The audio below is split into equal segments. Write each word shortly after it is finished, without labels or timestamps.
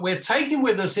We're taking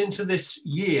with us into this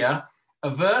year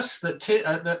a verse that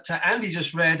Andy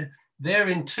just read there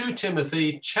in 2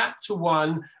 Timothy chapter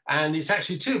 1, and it's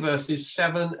actually two verses,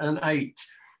 7 and 8.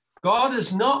 God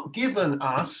has not given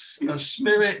us a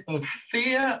spirit of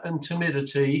fear and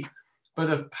timidity,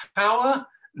 but of power,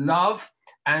 love,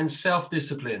 and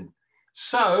self-discipline.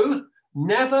 So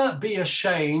never be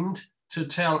ashamed to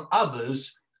tell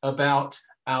others about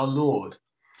our Lord.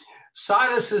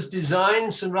 Silas has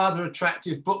designed some rather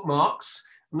attractive bookmarks.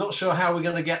 I'm not sure how we're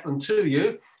going to get them to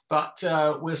you, but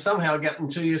we'll somehow get them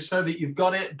to you so that you've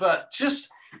got it. But just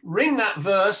ring that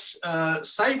verse,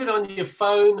 save it on your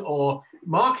phone or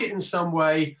mark it in some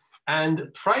way and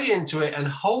pray into it and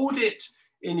hold it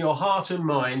in your heart and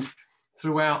mind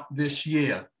throughout this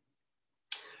year.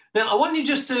 Now, I want you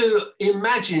just to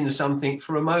imagine something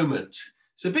for a moment.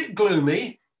 It's a bit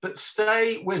gloomy, but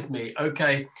stay with me,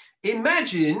 okay?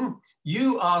 Imagine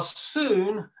you are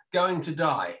soon going to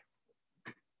die.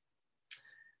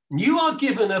 You are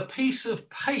given a piece of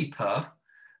paper,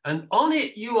 and on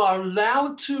it you are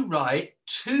allowed to write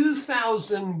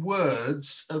 2,000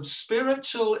 words of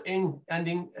spiritual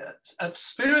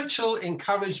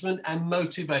encouragement and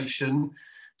motivation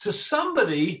to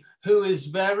somebody who is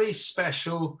very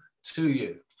special to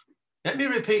you. Let me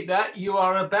repeat that. You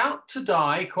are about to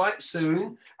die quite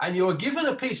soon, and you are given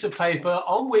a piece of paper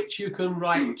on which you can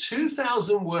write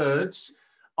 2,000 words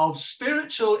of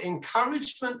spiritual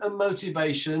encouragement and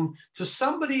motivation to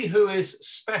somebody who is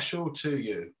special to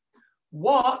you.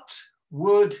 What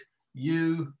would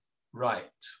you write?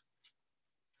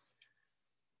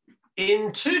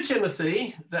 In 2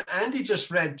 Timothy that Andy just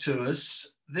read to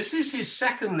us, this is his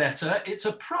second letter. It's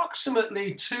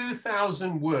approximately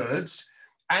 2,000 words.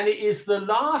 And it is the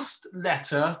last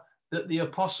letter that the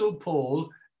Apostle Paul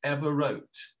ever wrote.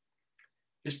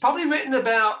 It's probably written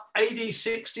about AD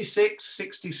 66,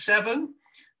 67,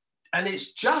 and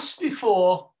it's just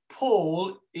before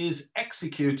Paul is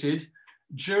executed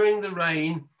during the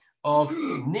reign of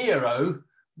Nero,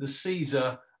 the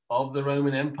Caesar of the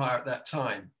Roman Empire at that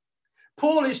time.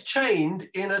 Paul is chained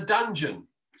in a dungeon.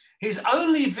 His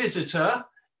only visitor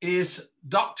is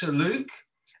Dr. Luke,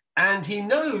 and he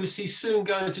knows he's soon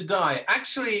going to die.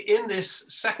 Actually, in this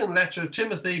second letter of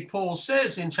Timothy, Paul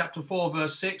says in chapter 4,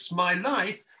 verse 6, "My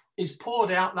life is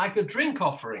poured out like a drink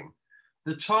offering.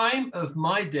 The time of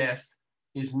my death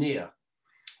is near."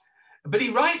 But he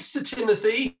writes to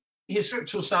Timothy, his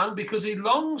spiritual son, because he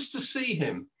longs to see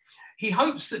him. He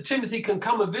hopes that Timothy can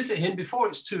come and visit him before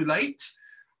it's too late.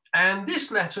 And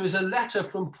this letter is a letter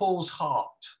from Paul's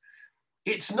heart.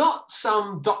 It's not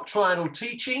some doctrinal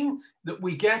teaching that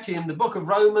we get in the book of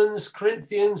Romans,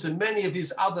 Corinthians, and many of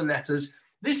his other letters.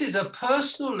 This is a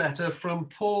personal letter from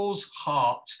Paul's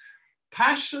heart,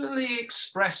 passionately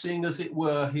expressing, as it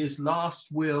were, his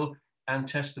last will and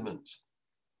testament.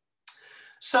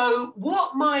 So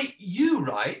what might you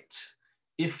write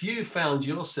if you found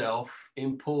yourself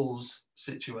in Paul's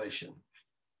situation?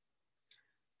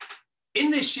 In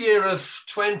this year of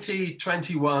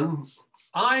 2021,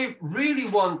 I really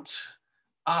want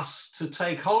us to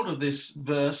take hold of this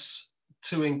verse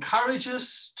to encourage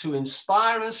us, to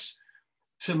inspire us,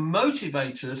 to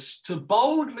motivate us, to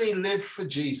boldly live for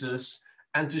Jesus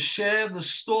and to share the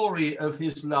story of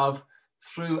his love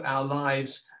through our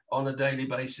lives on a daily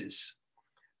basis.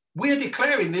 We're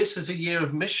declaring this as a year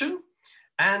of mission.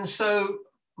 And so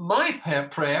my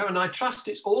prayer, and I trust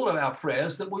it's all of our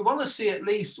prayers, that we want to see at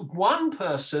least one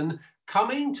person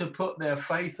coming to put their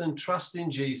faith and trust in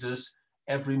Jesus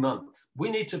every month. We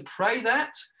need to pray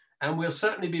that, and we'll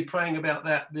certainly be praying about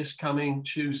that this coming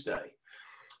Tuesday.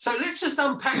 So let's just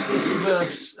unpack this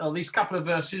verse, or these couple of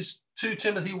verses, 2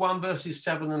 Timothy 1, verses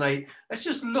 7 and 8. Let's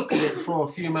just look at it for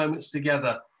a few moments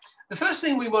together. The first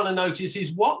thing we want to notice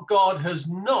is what God has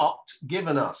not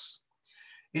given us.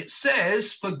 It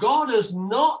says, "For God has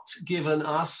not given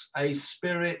us a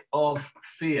spirit of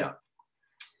fear."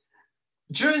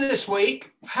 During this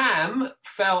week, Pam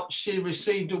felt she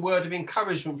received a word of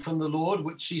encouragement from the Lord,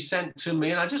 which she sent to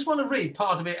me. And I just want to read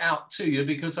part of it out to you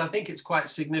because I think it's quite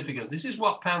significant. This is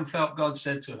what Pam felt God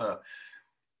said to her.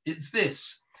 It's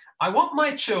this: "I want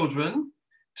my children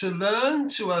to learn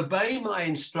to obey my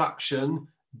instruction,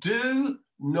 do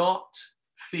not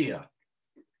fear.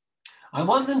 I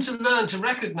want them to learn to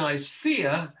recognize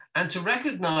fear and to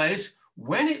recognize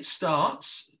when it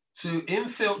starts to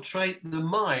infiltrate the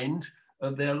mind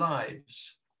of their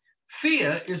lives.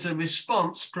 Fear is a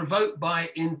response provoked by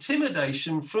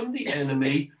intimidation from the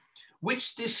enemy,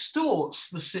 which distorts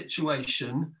the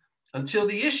situation until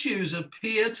the issues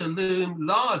appear to loom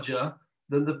larger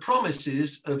than the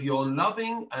promises of your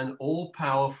loving and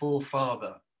all-powerful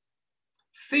Father.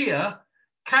 Fear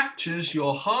captures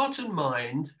your heart and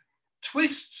mind,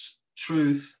 twists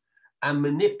truth, and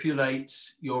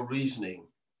manipulates your reasoning.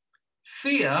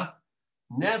 Fear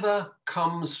never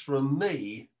comes from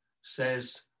me,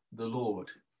 says the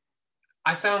Lord.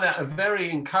 I found that a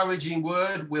very encouraging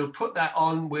word. We'll put that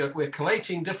on. We're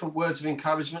collating different words of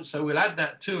encouragement, so we'll add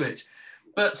that to it.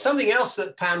 But something else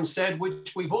that Pam said,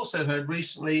 which we've also heard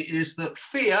recently, is that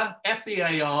fear,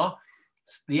 F-E-A-R,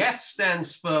 the F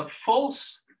stands for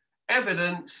false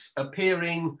evidence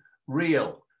appearing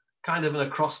real, kind of an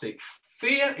acrostic.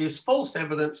 Fear is false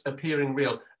evidence appearing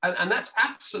real. And that's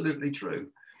absolutely true.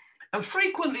 And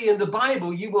frequently in the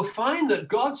Bible, you will find that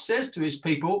God says to his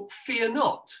people, fear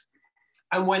not.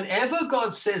 And whenever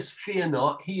God says fear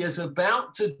not, he is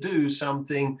about to do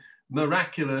something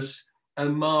miraculous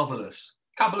and marvelous.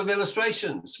 Couple of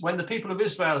illustrations. When the people of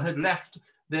Israel had left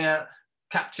their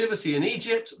captivity in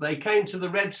Egypt, they came to the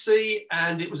Red Sea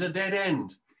and it was a dead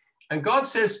end. And God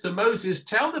says to Moses,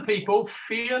 tell the people,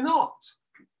 fear not.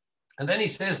 And then he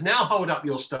says, now hold up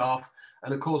your staff.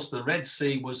 And of course, the Red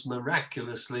Sea was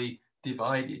miraculously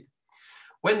divided.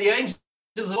 When the angel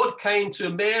of the Lord came to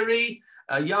Mary,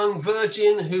 a young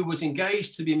virgin who was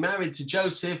engaged to be married to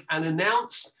Joseph, and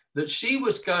announced that she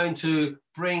was going to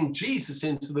bring Jesus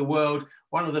into the world,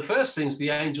 one of the first things the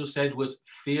angel said was,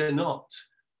 fear not,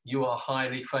 you are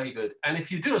highly favored. And if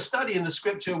you do a study in the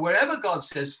scripture, wherever God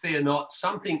says fear not,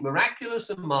 something miraculous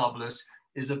and marvelous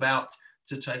is about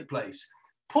to take place.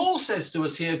 Paul says to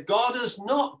us here, God has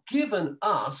not given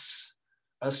us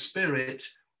a spirit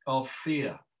of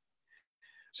fear.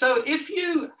 So if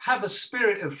you have a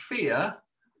spirit of fear,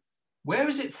 where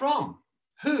is it from?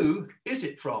 Who is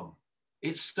it from?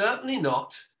 It's certainly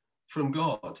not from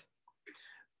God.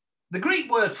 The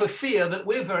Greek word for fear that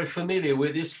we're very familiar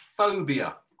with is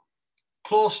phobia.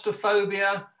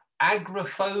 Claustrophobia,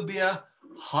 agoraphobia,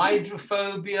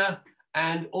 hydrophobia,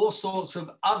 and all sorts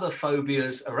of other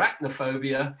phobias,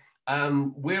 arachnophobia.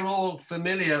 We're all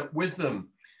familiar with them.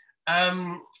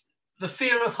 The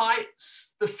fear of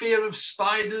heights, the fear of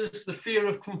spiders, the fear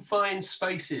of confined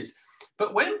spaces.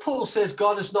 But when Paul says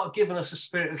God has not given us a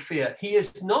spirit of fear, he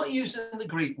is not using the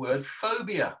Greek word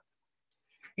phobia.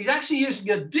 He's actually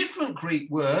using a different Greek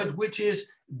word, which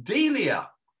is delia.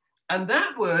 And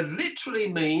that word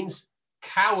literally means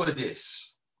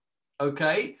cowardice.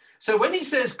 Okay? So when he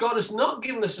says God has not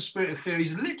given us a spirit of fear,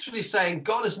 he's literally saying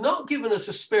God has not given us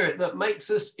a spirit that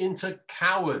makes us into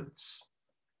cowards.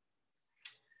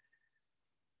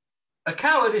 A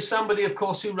coward is somebody, of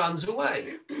course, who runs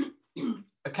away.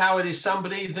 A coward is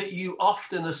somebody that you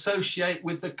often associate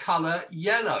with the color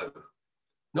yellow.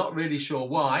 Not really sure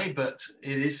why, but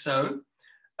it is so.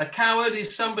 A coward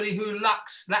is somebody who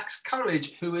lacks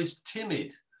courage, who is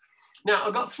timid. Now,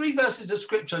 I've got 3 verses of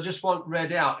scripture I just want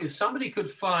read out. If somebody could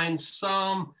find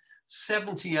Psalm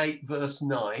 78, verse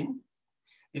 9.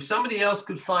 If somebody else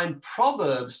could find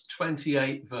Proverbs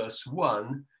 28, verse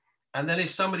 1. And then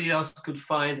if somebody else could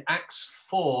find Acts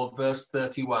 4, verse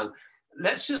 31.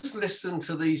 Let's just listen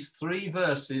to these 3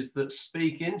 verses that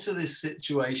speak into this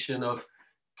situation of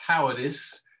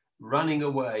cowardice, running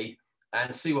away,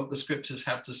 and see what the scriptures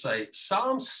have to say.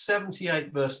 Psalm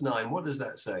 78, verse 9, what does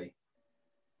that say?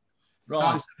 Right.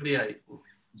 Psalm 78.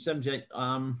 78.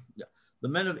 The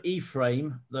men of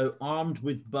Ephraim, though armed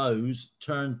with bows,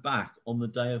 turned back on the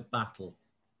day of battle.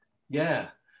 Yeah.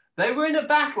 They were in a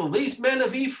battle. These men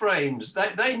of Ephraim's,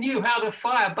 they knew how to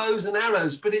fire bows and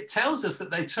arrows, but it tells us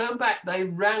that they turned back. They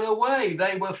ran away.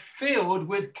 They were filled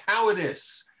with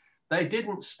cowardice. They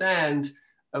didn't stand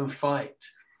and fight.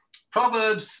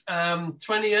 Proverbs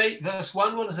 28, verse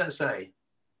 1, what does that say?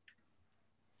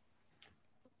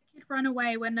 Run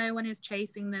away when no one is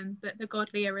chasing them, but the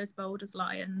godly are as bold as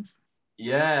lions.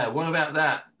 Yeah, what about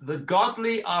that? The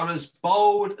godly are as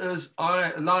bold as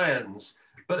lions.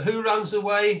 But who runs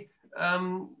away?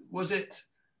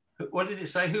 What did it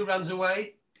say? Who runs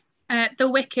away? The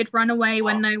wicked run away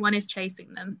when no one is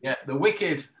chasing them. Yeah, the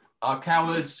wicked are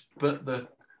cowards, but the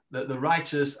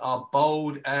righteous are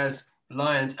bold as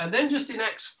lions. And then just in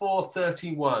Acts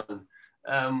 4:31,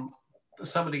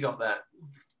 somebody got that.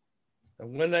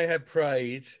 And when they had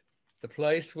prayed, the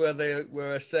place where they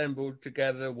were assembled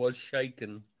together was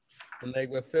shaken, and they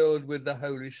were filled with the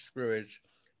Holy Spirit,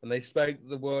 and they spoke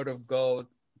the word of God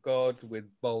with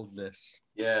boldness.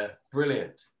 Yeah,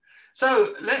 brilliant.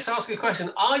 So let's ask a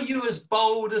question. Are you as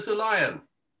bold as a lion?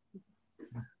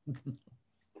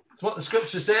 That's what the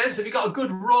scripture says. Have you got a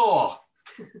good roar?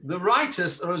 The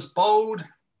righteous are as bold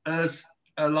as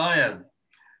a lion.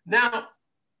 Now,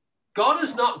 God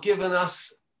has not given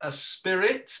us a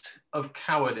spirit of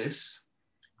cowardice.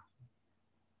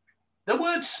 The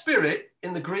word spirit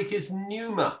in the Greek is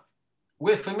pneuma.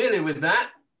 we're familiar with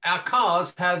that. Our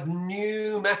cars have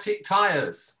pneumatic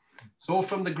tires. It's all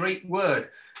from the Greek word.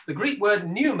 The Greek word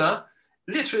pneuma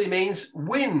literally means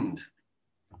wind.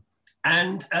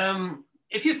 And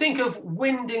if you think of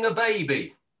winding a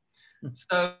baby,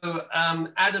 so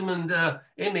Adam and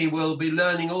Imi will be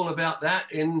learning all about that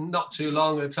in not too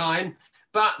long a time.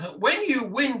 But when you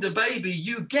wind a baby,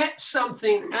 you get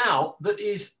something out that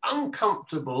is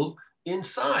uncomfortable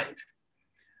inside.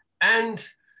 And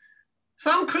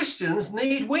some Christians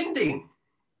need winding,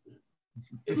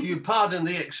 if you pardon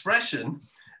the expression,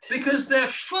 because they're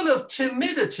full of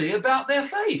timidity about their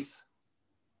faith.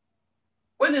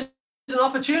 When there's an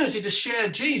opportunity to share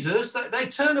Jesus, they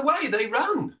turn away, they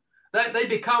run. They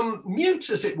become mute,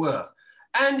 as it were.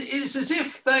 And it's as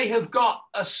if they have got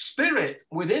a spirit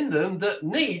within them that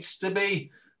needs to be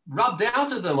rubbed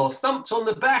out of them or thumped on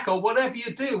the back or whatever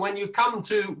you do when you come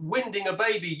to winding a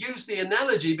baby. Use the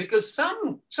analogy, because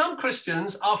some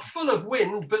Christians are full of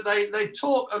wind, but they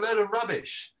talk a lot of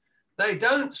rubbish. They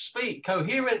don't speak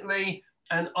coherently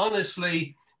and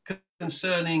honestly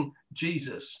concerning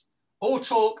Jesus. All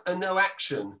talk and no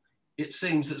action, it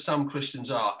seems that some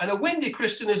Christians are. And a windy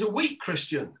Christian is a weak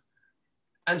Christian.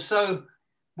 And so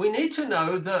we need to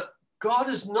know that God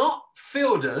has not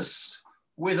filled us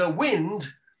with a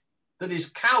wind that is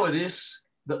cowardice,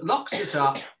 that locks us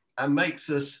up and makes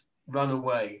us run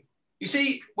away. You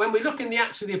see, when we look in the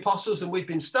Acts of the Apostles, and we've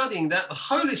been studying that, the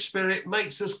Holy Spirit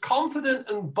makes us confident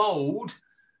and bold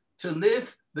to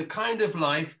live the kind of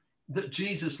life that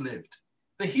Jesus lived.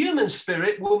 The human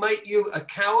spirit will make you a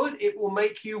coward. It will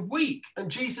make you weak. And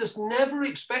Jesus never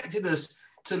expected us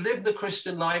to live the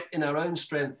Christian life in our own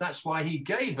strength. That's why he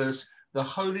gave us the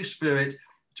Holy Spirit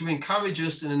to encourage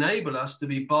us and enable us to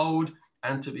be bold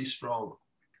and to be strong.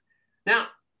 Now,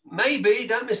 maybe,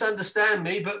 don't misunderstand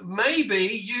me, but maybe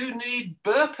you need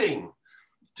burping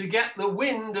to get the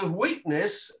wind of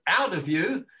weakness out of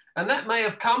you. And that may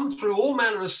have come through all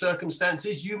manner of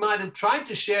circumstances. You might have tried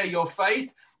to share your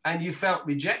faith and you felt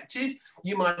rejected.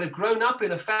 You might have grown up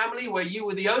in a family where you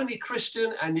were the only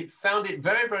Christian and you found it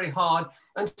very, very hard.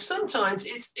 And sometimes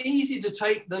it's easy to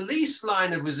take the least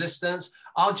line of resistance.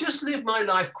 I'll just live my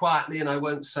life quietly and I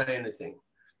won't say anything.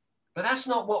 But that's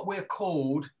not what we're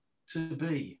called to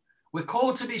be. We're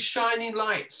called to be shining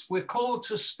lights. We're called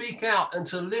to speak out and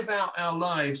to live out our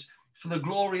lives for the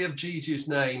glory of Jesus'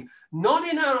 name, not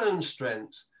in our own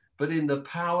strength, but in the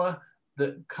power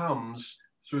that comes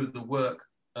through the work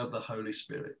of the Holy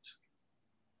Spirit.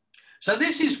 So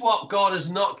this is what God has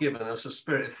not given us, a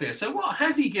spirit of fear. So what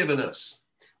has he given us?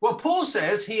 Well, Paul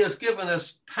says he has given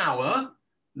us power,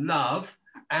 love,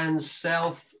 and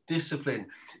self-discipline.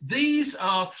 These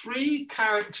are three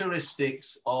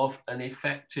characteristics of an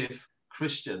effective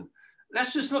Christian.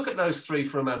 Let's just look at those three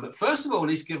for a moment. First of all,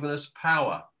 he's given us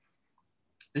power.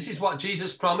 This is what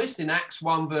Jesus promised in Acts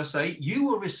 1 verse 8. You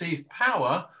will receive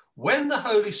power when the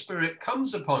Holy Spirit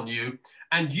comes upon you,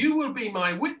 and you will be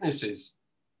my witnesses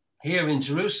here in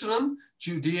Jerusalem,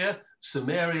 Judea,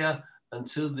 Samaria,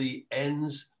 until the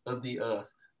ends of the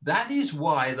earth. That is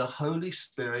why the Holy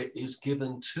Spirit is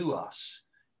given to us,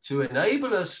 to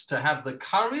enable us to have the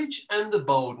courage and the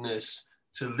boldness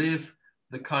to live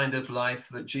the kind of life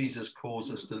that Jesus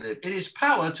calls us to live. It is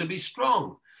power to be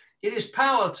strong. It is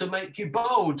power to make you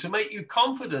bold, to make you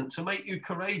confident, to make you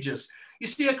courageous. You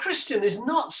see, a Christian is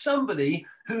not somebody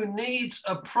who needs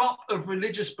a prop of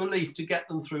religious belief to get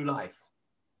them through life.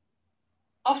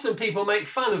 Often people make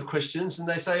fun of Christians and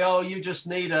they say, oh, you just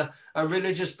need a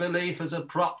religious belief as a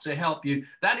prop to help you.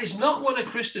 That is not what a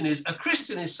Christian is. A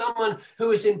Christian is someone who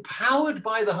is empowered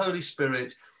by the Holy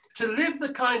Spirit to live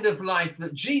the kind of life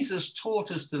that Jesus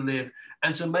taught us to live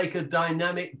and to make a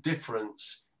dynamic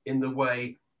difference in the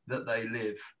way that they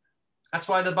live. That's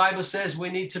why the Bible says we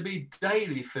need to be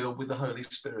daily filled with the Holy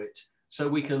Spirit so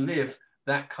we can live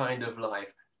that kind of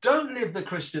life. Don't live the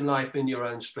Christian life in your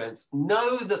own strength.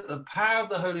 Know that the power of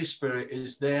the Holy Spirit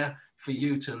is there for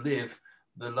you to live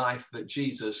the life that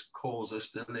Jesus calls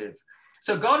us to live.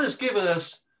 So God has given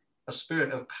us a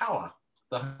spirit of power,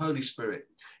 the Holy Spirit.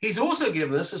 He's also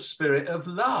given us a spirit of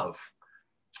love.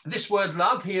 This word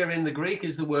love here in the Greek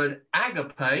is the word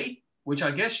agape, which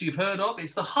I guess you've heard of.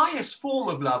 It's the highest form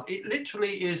of love. It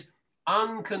literally is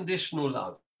unconditional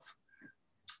love.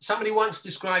 Somebody once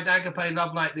described agape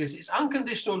love like this. It's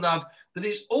unconditional love that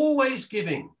is always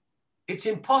giving. It's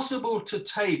impossible to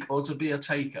take or to be a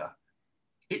taker.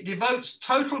 It devotes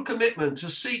total commitment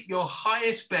to seek your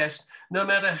highest best, no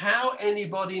matter how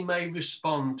anybody may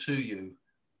respond to you.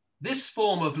 This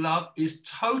form of love is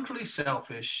totally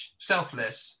selfish,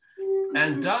 selfless,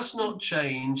 and does not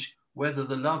change whether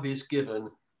the love is given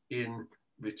in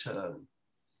return.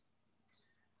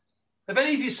 Have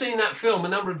any of you seen that film a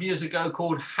number of years ago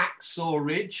called Hacksaw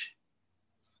Ridge?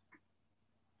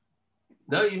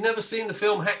 No, you've never seen the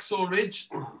film Hacksaw Ridge?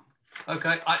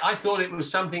 Okay, I thought it was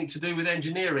something to do with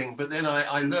engineering, but then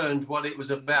I learned what it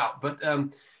was about. But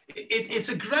it's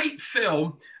a great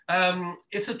film.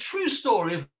 It's a true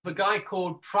story of a guy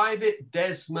called Private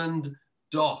Desmond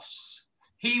Doss.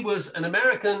 He was an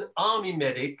American army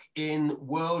medic in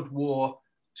World War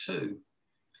II.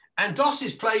 And Doss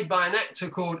is played by an actor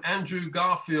called Andrew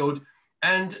Garfield.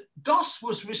 And Doss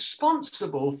was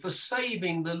responsible for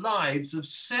saving the lives of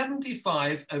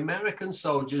 75 American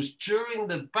soldiers during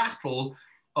the Battle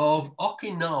of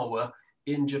Okinawa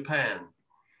in Japan.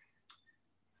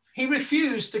 He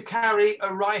refused to carry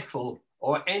a rifle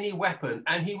or any weapon,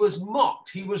 and he was mocked.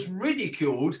 He was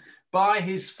ridiculed by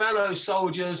his fellow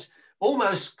soldiers,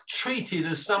 almost treated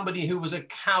as somebody who was a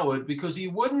coward because he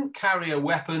wouldn't carry a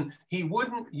weapon. He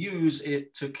wouldn't use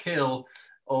it to kill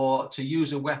or to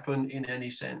use a weapon in any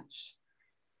sense.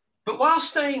 But while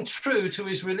staying true to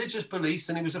his religious beliefs,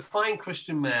 and he was a fine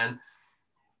Christian man,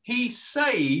 he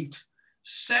saved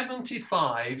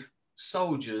 75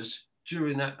 soldiers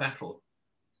during that battle.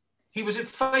 He was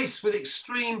faced with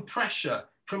extreme pressure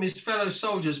from his fellow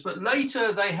soldiers, but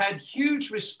later they had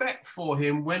huge respect for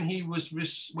him when he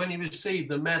received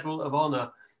the Medal of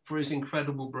Honor for his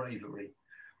incredible bravery.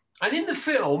 And in the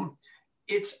film,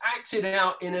 it's acted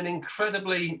out in an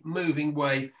incredibly moving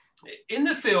way. In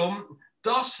the film,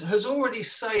 Doss has already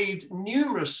saved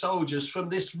numerous soldiers from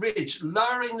this ridge,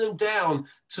 lowering them down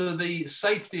to the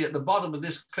safety at the bottom of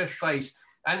this cliff face.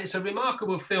 And it's a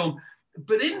remarkable film.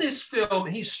 But in this film,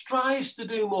 he strives to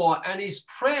do more. And his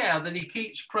prayer that he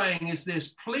keeps praying is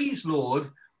this: please, Lord,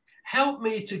 help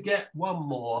me to get one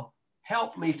more.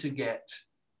 Help me to get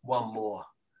one more.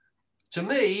 To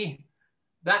me,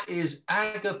 that is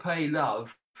agape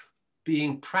love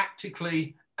being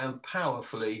practically and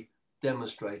powerfully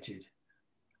demonstrated.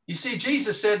 You see,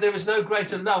 Jesus said there is no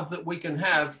greater love that we can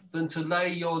have than to lay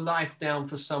your life down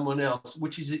for someone else,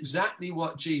 which is exactly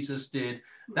what Jesus did.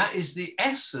 That is the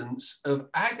essence of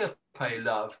agape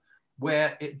love,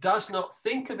 where it does not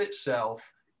think of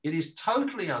itself, it is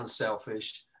totally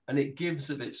unselfish, and it gives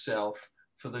of itself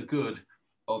for the good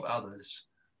of others.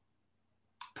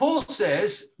 Paul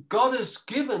says God has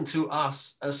given to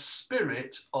us a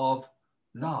spirit of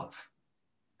love.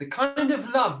 The kind of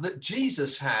love that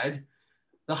Jesus had,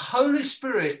 the Holy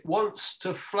Spirit wants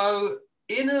to flow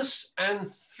in us and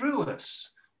through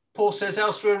us. Paul says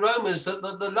elsewhere in Romans that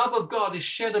the love of God is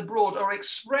shed abroad or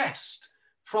expressed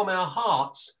from our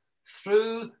hearts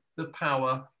through the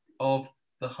power of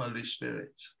the Holy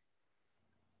Spirit.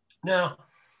 Now,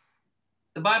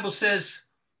 the Bible says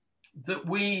that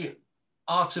we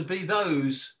are to be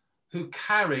those who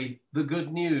carry the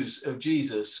good news of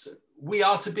Jesus. We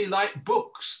are to be like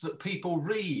books that people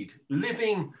read,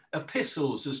 living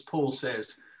epistles, as Paul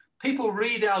says. People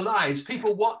read our lives,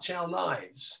 people watch our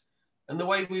lives, and the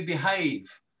way we behave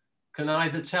can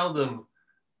either tell them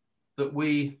that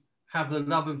we have the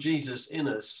love of Jesus in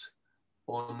us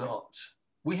or not.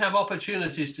 We have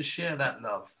opportunities to share that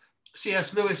love.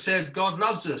 C.S. Lewis said, God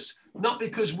loves us, not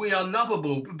because we are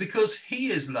lovable, but because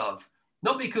he is love.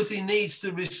 Not because he needs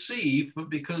to receive, but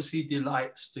because he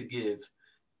delights to give.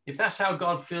 If that's how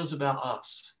God feels about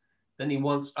us, then he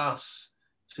wants us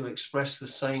to express the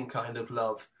same kind of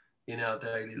love in our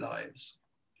daily lives.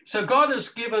 So God has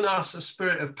given us a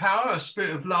spirit of power, a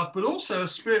spirit of love, but also a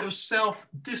spirit of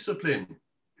self-discipline.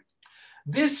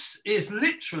 This is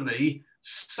literally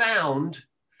sound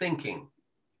thinking.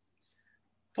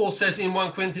 Paul says in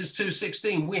 1 Corinthians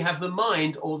 2:16, we have the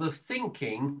mind or the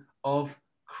thinking of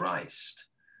Christ.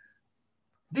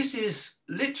 This is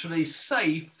literally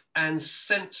safe and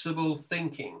sensible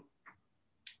thinking.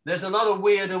 There's a lot of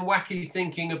weird and wacky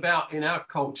thinking about in our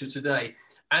culture today.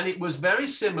 And it was very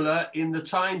similar in the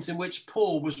times in which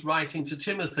Paul was writing to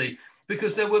Timothy,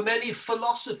 because there were many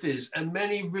philosophies and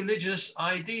many religious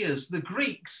ideas. The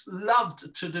Greeks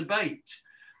loved to debate.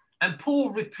 And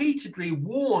Paul repeatedly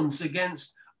warns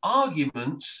against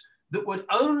arguments that would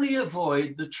only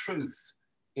avoid the truth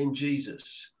in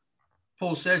Jesus.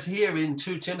 Paul says here in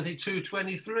 2 Timothy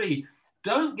 2:23,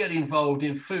 don't get involved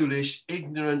in foolish,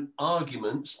 ignorant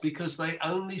arguments because they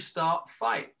only start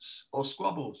fights or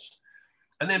squabbles.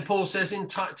 And then Paul says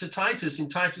to Titus in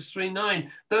Titus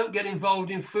 3:9, don't get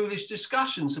involved in foolish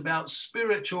discussions about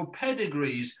spiritual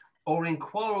pedigrees or in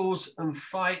quarrels and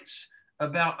fights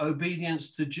about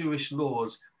obedience to Jewish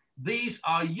laws. These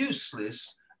are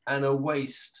useless and a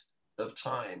waste of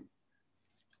time.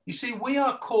 You see, we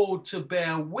are called to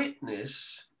bear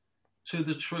witness to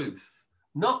the truth,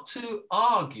 not to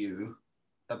argue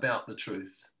about the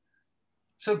truth.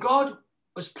 So God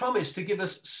was promised to give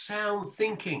us sound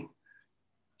thinking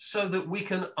so that we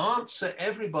can answer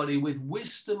everybody with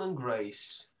wisdom and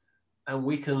grace, and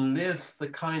we can live the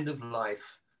kind of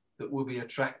life that will be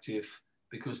attractive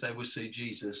because they will see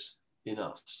Jesus in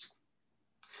us.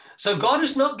 So God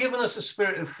has not given us a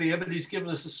spirit of fear, but he's given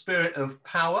us a spirit of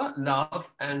power,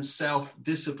 love, and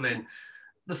self-discipline.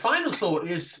 The final thought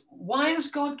is, why has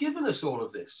God given us all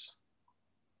of this?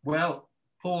 Well,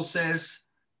 Paul says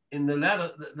in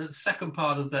the second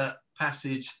part of the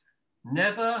passage,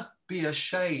 never be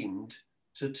ashamed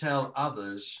to tell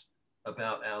others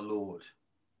about our Lord.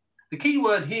 The key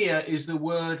word here is the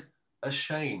word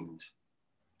ashamed.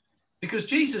 Because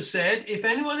Jesus said, if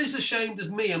anyone is ashamed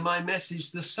of me and my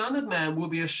message, the Son of Man will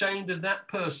be ashamed of that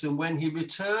person when he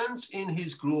returns in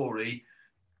his glory,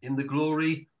 in the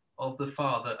glory of the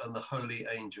Father and the holy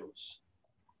angels.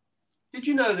 Did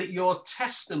you know that your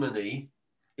testimony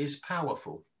is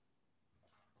powerful?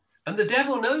 And the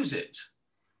devil knows it.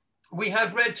 We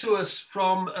had read to us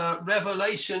from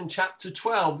Revelation chapter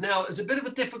 12. Now, it's a bit of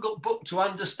a difficult book to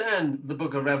understand, the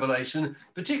book of Revelation,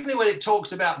 particularly when it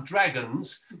talks about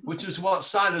dragons, which is what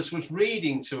Silas was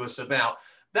reading to us about.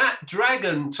 That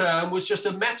dragon term was just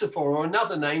a metaphor or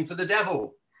another name for the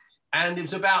devil. And it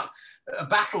was about a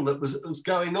battle that was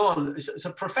going on. It's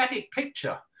a prophetic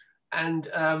picture. And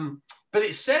but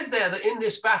it said there that in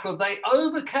this battle, they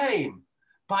overcame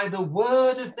by the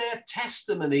word of their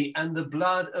testimony and the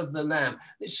blood of the Lamb.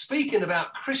 It's speaking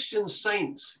about Christian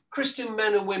saints, Christian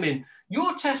men and women.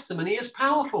 Your testimony is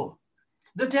powerful.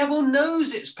 The devil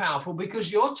knows it's powerful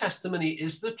because your testimony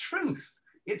is the truth.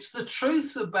 It's the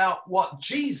truth about what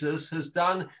Jesus has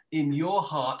done in your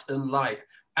heart and life.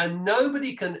 And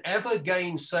nobody can ever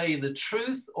gainsay the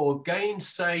truth or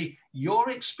gainsay your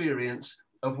experience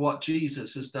of what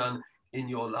Jesus has done in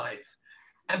your life.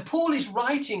 And Paul is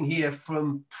writing here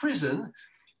from prison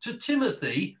to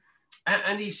Timothy,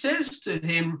 and he says to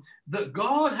him that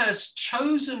God has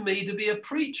chosen me to be a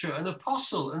preacher, an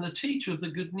apostle, and a teacher of the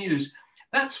good news.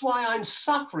 That's why I'm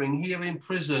suffering here in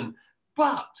prison.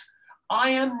 But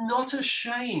I am not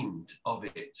ashamed of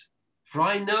it, for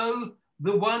I know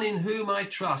the one in whom I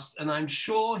trust, and I'm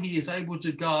sure he is able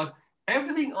to guard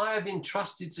everything I have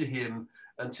entrusted to him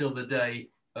until the day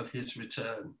of his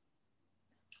return.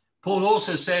 Paul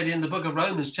also said in the book of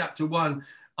Romans chapter 1,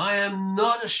 I am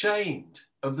not ashamed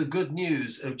of the good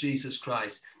news of Jesus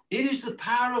Christ. It is the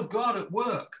power of God at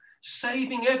work,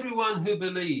 saving everyone who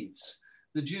believes,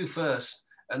 the Jew first,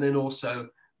 and then also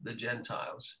the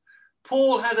Gentiles.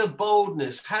 Paul had a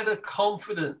boldness, had a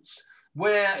confidence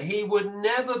where he would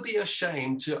never be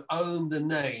ashamed to own the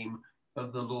name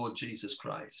of the Lord Jesus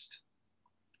Christ.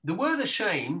 The word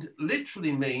ashamed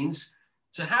literally means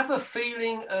to have a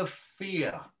feeling of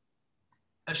fear,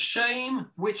 a shame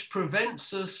which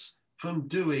prevents us from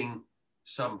doing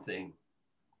something.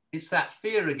 It's that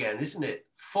fear again, isn't it?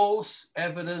 False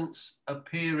evidence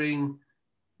appearing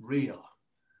real.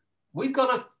 We've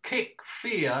got to kick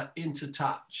fear into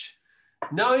touch,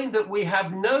 knowing that we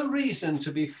have no reason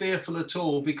to be fearful at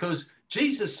all because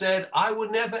Jesus said, I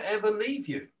will never, ever leave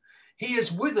you. He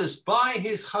is with us by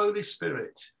his Holy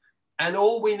Spirit. And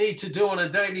all we need to do on a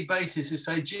daily basis is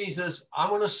say, Jesus, I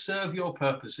want to serve your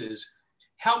purposes.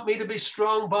 Help me to be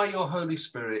strong by your Holy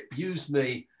Spirit. Use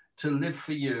me to live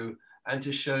for you and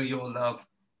to show your love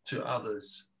to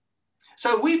others.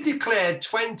 So we've declared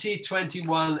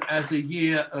 2021 as a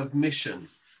year of mission.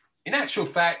 In actual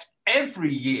fact,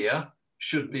 every year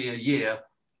should be a year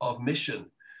of mission.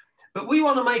 But we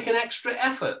want to make an extra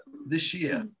effort this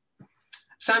year.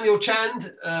 Samuel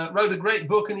Chand wrote a great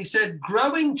book and he said,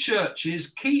 growing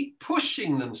churches keep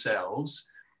pushing themselves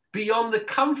beyond the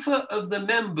comfort of the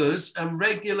members and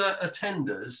regular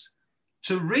attenders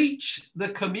to reach the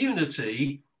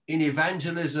community in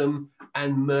evangelism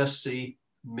and mercy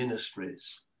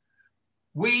ministries.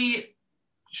 We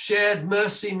shared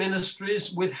mercy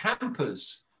ministries with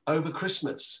hampers over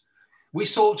Christmas. We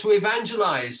sought to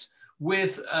evangelize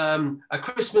with a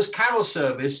Christmas carol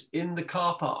service in the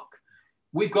car park.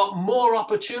 We've got more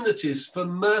opportunities for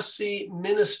mercy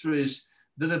ministries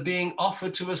that are being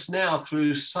offered to us now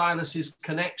through Silas's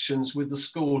connections with the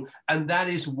school, and that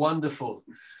is wonderful.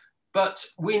 But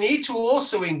we need to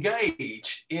also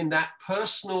engage in that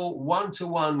personal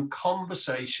one-to-one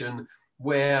conversation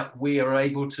where we are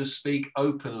able to speak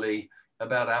openly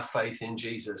about our faith in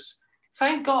Jesus.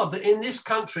 Thank God that in this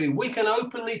country, we can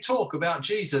openly talk about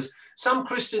Jesus. Some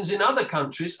Christians in other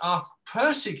countries are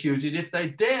persecuted if they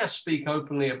dare speak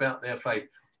openly about their faith.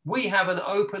 We have an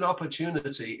open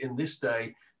opportunity in this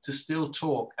day to still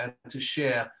talk and to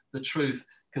share the truth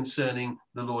concerning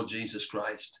the Lord Jesus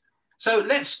Christ. So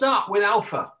let's start with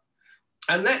Alpha.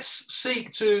 And let's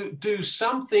seek to do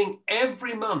something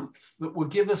every month that will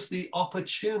give us the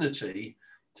opportunity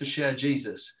to share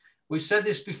Jesus. We've said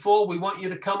this before. We want you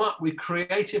to come up with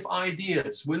creative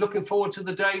ideas. We're looking forward to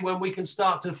the day when we can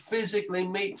start to physically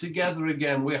meet together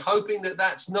again. We're hoping that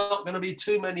that's not going to be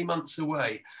too many months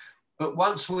away. But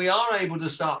once we are able to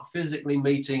start physically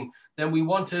meeting, then we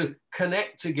want to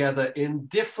connect together in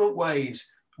different ways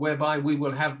whereby we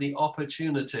will have the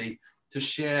opportunity to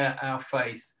share our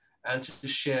faith and to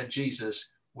share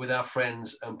Jesus with our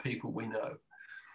friends and people we know.